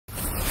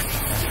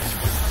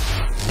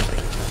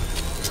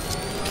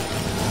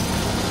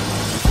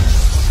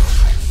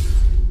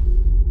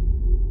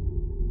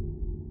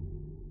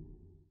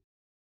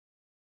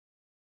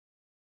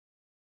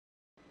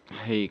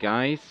Hey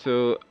guys,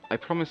 so I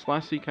promised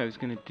last week I was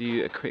going to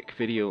do a quick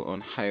video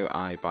on how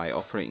I buy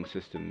operating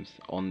systems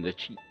on the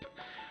cheap.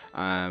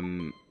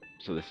 Um,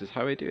 so this is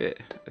how I do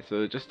it.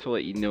 So just to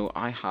let you know,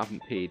 I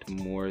haven't paid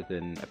more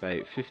than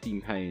about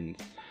 £15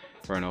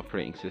 for an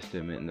operating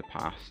system in the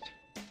past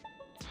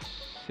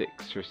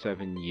 6 or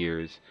 7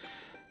 years.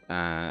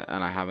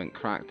 And I haven't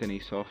cracked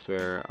any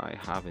software, I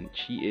haven't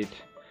cheated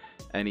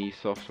any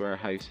software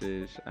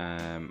houses.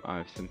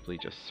 I've simply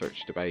just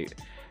searched about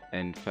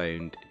and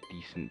found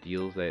decent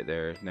deals out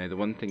there. Now the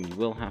one thing you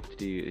will have to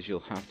do is you'll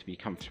have to be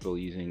comfortable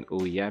using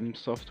OEM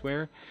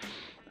software,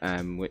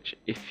 which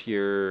if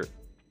you're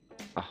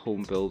a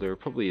home builder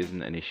probably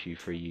isn't an issue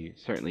for you,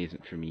 certainly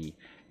isn't for me.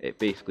 It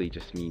basically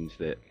just means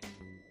that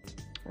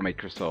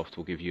Microsoft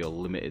will give you a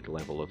limited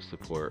level of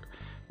support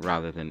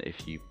rather than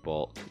if you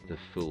bought the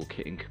full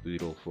kit and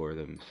caboodle for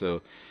them.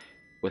 So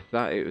with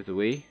that out of the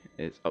way,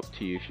 it's up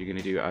to you if you're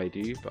going to do what I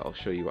do, but I'll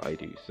show you what I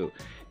do. So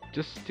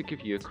just to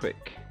give you a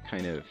quick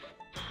kind of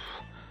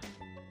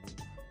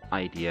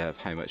idea of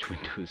how much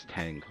Windows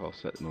 10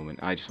 costs at the moment,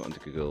 I just went to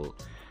Google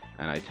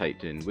and I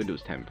typed in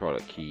Windows 10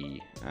 product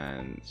key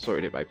and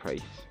sorted it by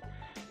price.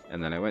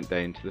 And then I went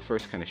down to the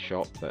first kind of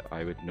shop that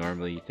I would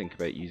normally think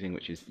about using,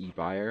 which is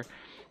eBuyer.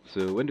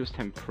 So Windows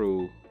 10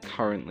 Pro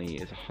currently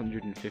is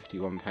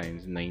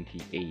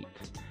 £151.98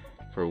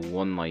 for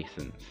one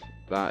license.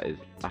 That is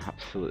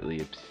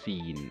absolutely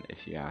obscene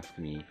if you ask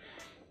me.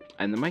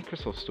 And the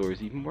Microsoft Store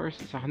is even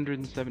worse, it's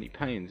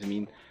 £170. I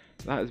mean,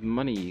 that is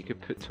money you could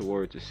put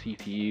towards a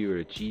CPU or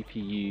a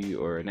GPU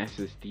or an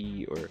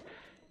SSD or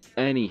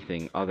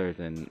anything other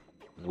than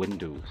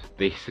Windows.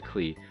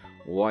 Basically,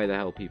 why the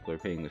hell people are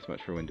paying this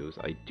much for Windows,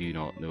 I do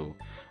not know.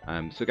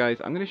 So guys,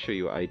 I'm going to show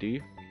you what I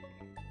do.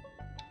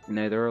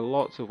 Now there are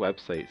lots of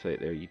websites out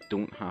there, you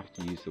don't have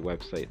to use the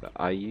website that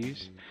I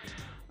use.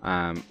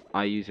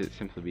 I use it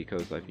simply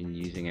because I've been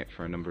using it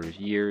for a number of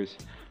years.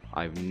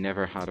 I've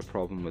never had a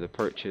problem with a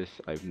purchase,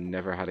 I've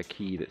never had a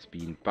key that's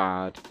been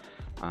bad,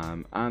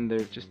 and they're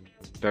just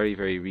very,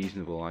 very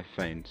reasonable, I've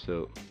found.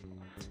 So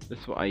this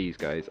is what I use,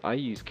 guys. I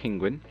use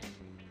Kinguin.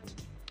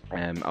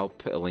 I'll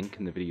put a link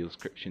in the video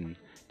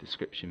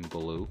description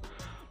below.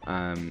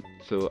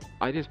 So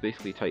I just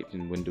basically typed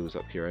in Windows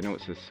up here. I know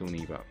it says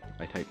Sony, but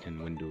I typed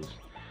in Windows,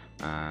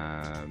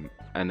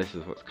 and this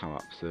is what's come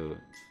up. So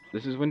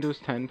this is Windows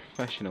 10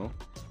 Professional,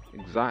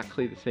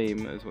 exactly the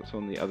same as what's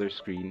on the other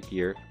screen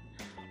here.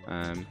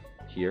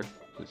 Here,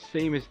 so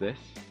same as this,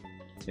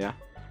 yeah,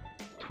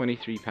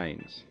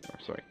 £23, or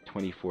sorry,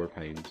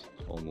 £24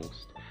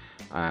 almost.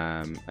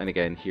 And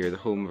again here the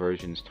home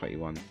version's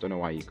 21. Don't know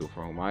why you go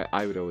for home.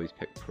 I would always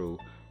pick Pro.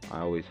 I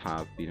always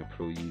have been a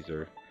Pro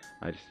user.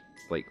 I just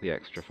like the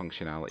extra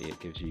functionality it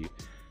gives you.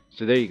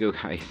 So there you go,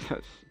 guys.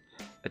 That's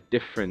a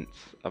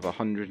difference of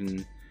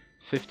 £150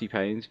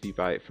 if you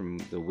buy it from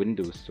the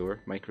Windows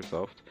Store,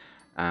 Microsoft,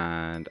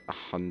 and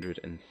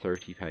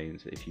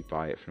 £130 if you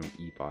buy it from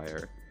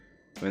eBuyer.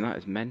 I mean, that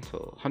is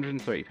mental.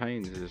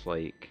 £130 is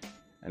like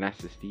an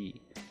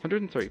SSD.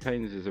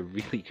 £130 is a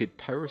really good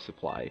power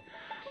supply.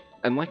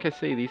 And like I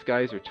say, these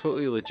guys are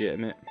totally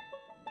legitimate.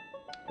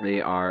 They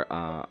are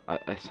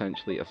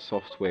essentially a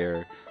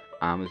software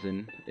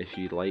Amazon, if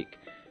you'd like.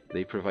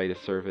 They provide a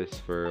service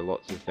for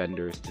lots of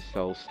vendors to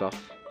sell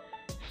stuff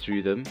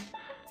through them.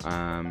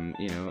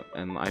 You know,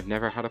 and I've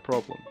never had a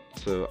problem.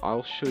 So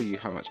I'll show you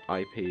how much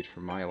I paid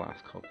for my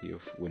last copy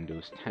of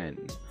Windows 10.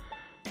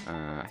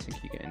 I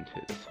think you get into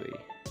it this way.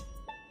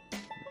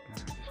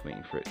 Just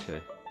waiting for it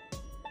to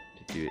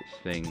do its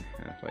thing.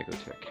 If I go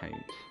to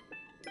accounts,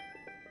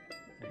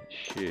 it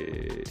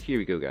should. Here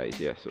we go, guys.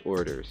 Yeah, so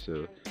orders.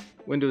 So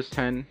Windows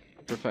 10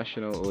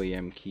 Professional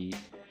OEM key.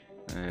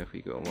 If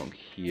we go along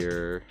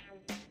here,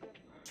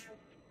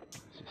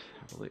 let's just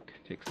have a look.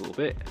 Takes a little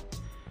bit.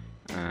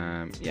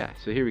 Yeah,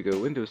 so here we go.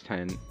 Windows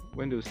 10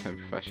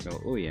 Professional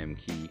OEM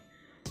key.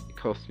 It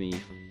cost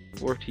me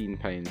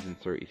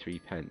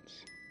 £14.33.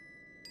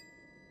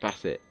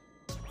 That's it.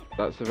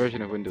 That's the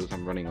version of Windows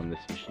I'm running on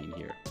this machine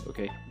here.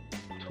 Okay,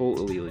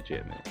 totally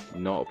legitimate,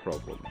 not a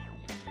problem.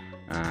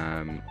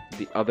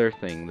 The other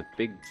thing, the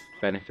big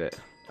benefit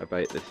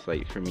about this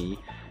site for me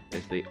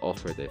is they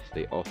offer this.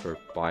 They offer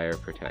buyer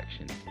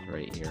protection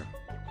right here.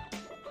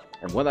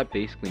 And what that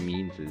basically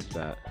means is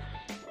that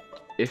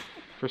if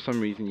for some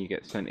reason you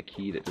get sent a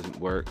key that doesn't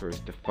work or is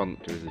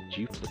defunct or is a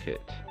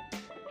duplicate,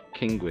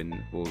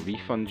 Kinguin will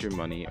refund your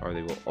money or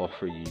they will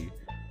offer you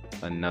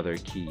another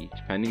key,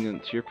 depending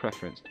on to your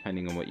preference,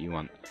 depending on what you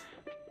want.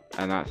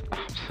 And that's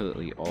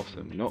absolutely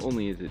awesome. Not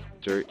only is it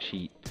dirt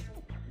cheap,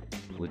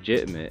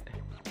 legitimate,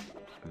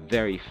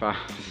 very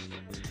fast,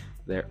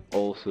 they're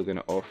also going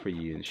to offer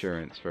you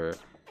insurance for,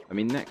 I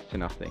mean, next to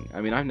nothing.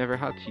 I mean, I've never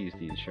had to use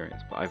the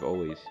insurance, but I've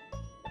always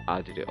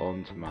added it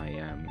on to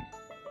my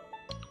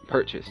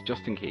purchase,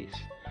 just in case.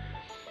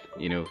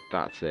 You know,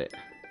 that's it.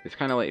 It's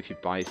kind of like if you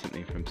buy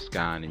something from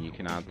Scan and you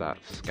can add that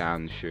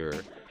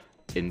ScanSure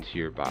into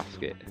your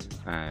basket,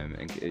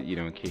 and you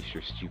know, in case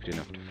you're stupid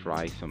enough to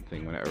fry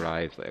something when it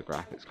arrives, like a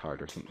graphics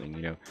card or something,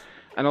 you know.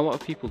 And a lot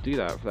of people do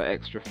that for that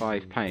extra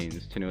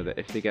 £5 to know that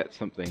if they get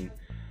something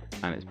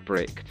and it's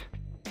bricked,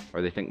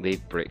 or they think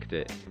they've bricked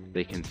it,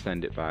 they can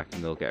send it back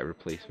and they'll get a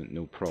replacement,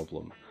 no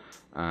problem.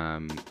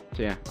 So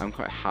yeah, I'm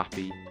quite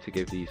happy to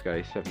give these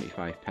guys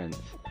 75 pence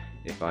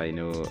if I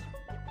know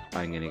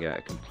I'm going to get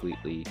a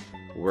completely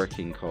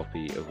working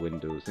copy of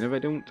Windows. And if I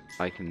don't,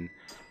 I can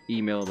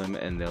email them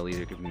and they'll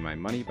either give me my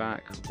money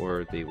back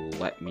or they will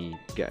let me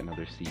get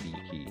another CD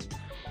key.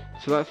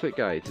 So that's it,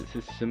 guys. It's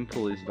as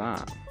simple as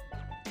that.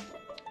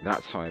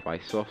 That's how I buy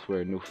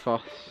software. No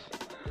fuss.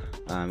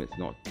 It's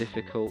not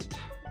difficult.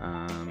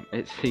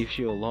 It saves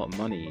you a lot of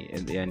money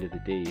at the end of the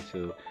day,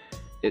 so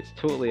it's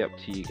totally up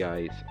to you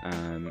guys.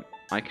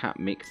 I can't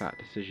make that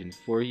decision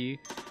for you.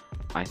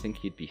 I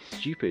think you'd be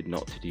stupid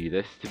not to do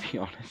this, to be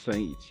honest. I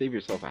think you'd save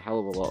yourself a hell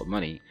of a lot of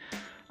money.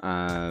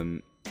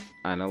 And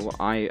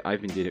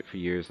I've been doing it for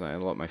years. A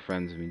lot of my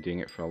friends have been doing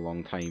it for a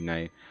long time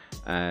now.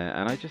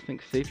 And I just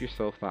think save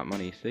yourself that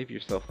money, save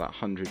yourself that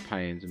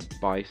 £100 and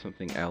buy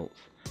something else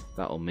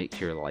that'll make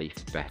your life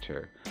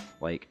better,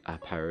 like a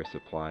power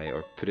supply,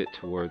 or put it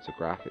towards a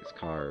graphics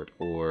card,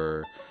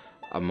 or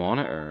a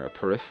monitor, a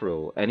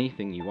peripheral,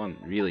 anything you want,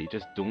 really.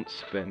 Just don't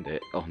spend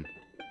it on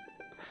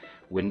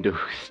Windows.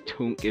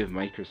 Don't give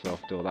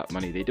Microsoft all that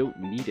money. They don't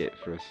need it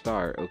for a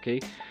start, okay?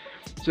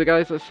 So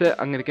guys, that's it.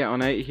 I'm gonna get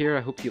on out of here.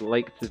 I hope you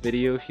liked the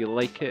video. If you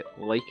like it,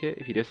 like it.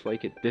 If you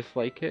dislike it,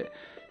 dislike it.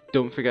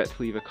 Don't forget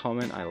to leave a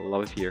comment. I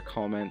love your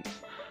comments.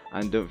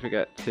 And don't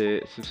forget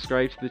to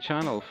subscribe to the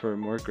channel for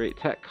more great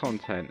tech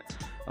content.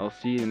 I'll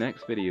see you in the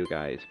next video,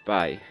 guys.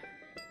 Bye.